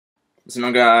So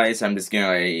now guys, I'm just giving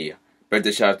a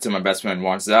birthday shout out to my best friend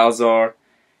Juan Siliezar.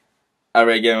 I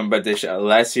already gave him a birthday shout out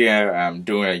last year. I'm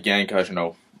doing it again because, you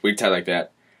know, we tight like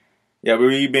that. Yeah,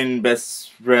 we've been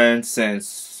best friends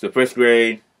since the 5th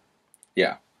grade.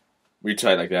 Yeah, we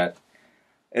tight like that.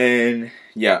 And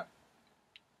yeah,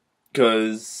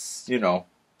 because, you know,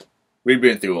 we've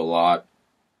been through a lot.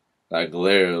 Like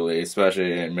literally,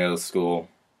 especially in middle school.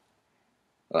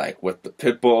 Like with the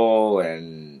pitbull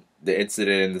and the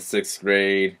incident in the 6th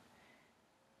grade.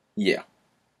 Yeah.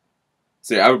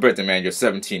 So yeah, happy birthday, man. You're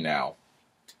 17 now.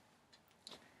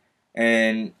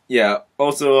 And yeah,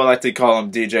 also I like to call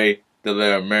him DJ the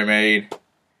Little Mermaid.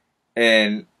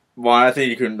 And well, I think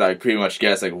you can like pretty much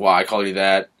guess like why I call you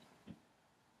that.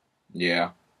 Yeah.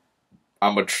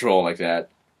 I'm a troll like that.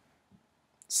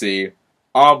 See,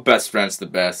 all best friends the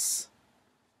best.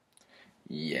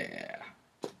 Yeah.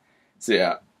 So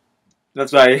yeah.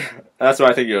 That's why I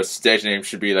think your stage name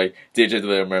should be like DJ the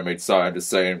Little Mermaid. Sorry, I'm just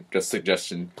saying, just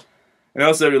suggestion. And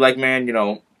also if you like, man, you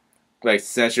know, like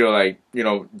since you're like, you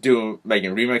know,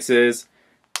 making remixes,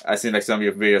 I seen like some of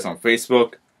your videos on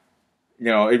Facebook. You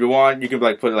know, if you want, you can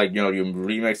like put like, you know, your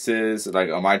remixes like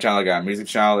on my channel, like a music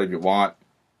channel if you want.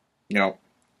 You know,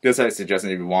 just like a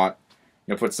suggestion if you want.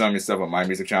 You know, put some of your stuff on my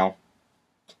music channel.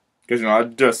 Because, you know, I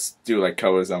just do like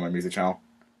covers on my music channel.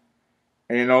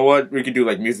 And you know what? We could do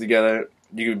like music together.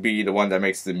 You could be the one that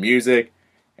makes the music,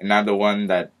 and I'm the one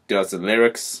that does the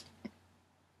lyrics.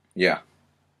 Yeah.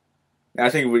 I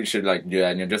think we should like do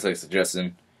that, you know, just like a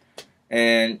suggestion.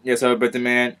 And yes, happy birthday,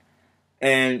 man.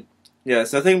 And yeah,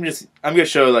 so I think I'm gonna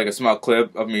show like a small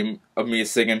clip of me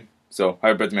singing. So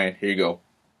happy birthday, man. Here you go.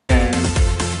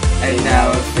 And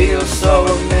now it feels so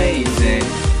amazing.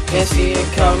 Can't see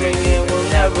it coming, it will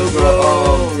never grow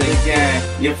old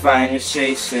again. Your finest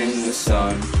chasing the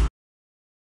sun.